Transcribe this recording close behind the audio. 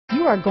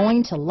you are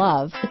going to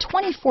love the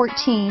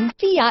 2014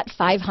 Fiat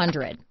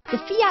 500. The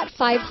Fiat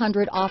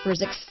 500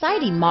 offers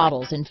exciting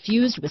models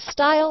infused with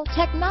style,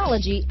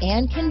 technology,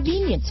 and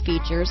convenience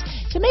features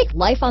to make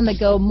life on the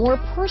go more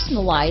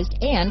personalized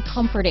and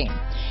comforting.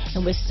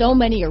 And with so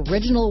many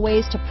original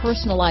ways to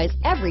personalize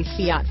every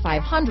Fiat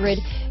 500,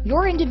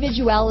 your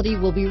individuality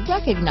will be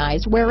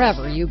recognized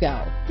wherever you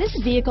go. This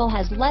vehicle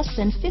has less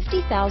than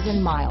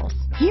 50,000 miles.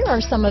 Here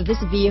are some of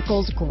this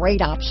vehicle's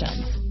great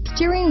options: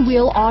 steering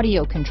wheel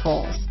audio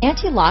controls,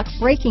 anti-lock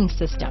braking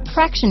system,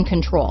 traction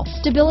control,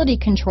 stability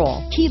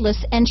control,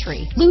 keyless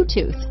entry,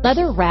 Bluetooth,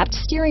 leather-wrapped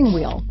steering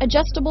wheel,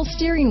 adjustable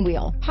steering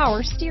wheel,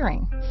 power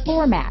steering,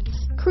 floor mats,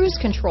 cruise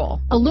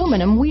control,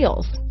 aluminum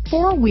wheels,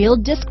 four-wheel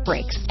disc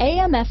brakes,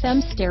 AM/FM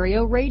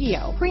stereo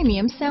radio,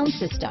 premium sound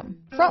system,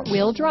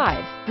 front-wheel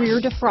drive, rear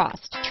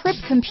defrost, trip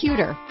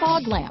computer,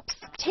 fog lamps.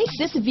 Take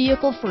this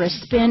vehicle for a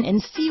spin and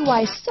see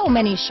why so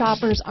many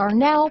shoppers are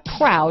now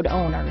proud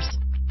owners.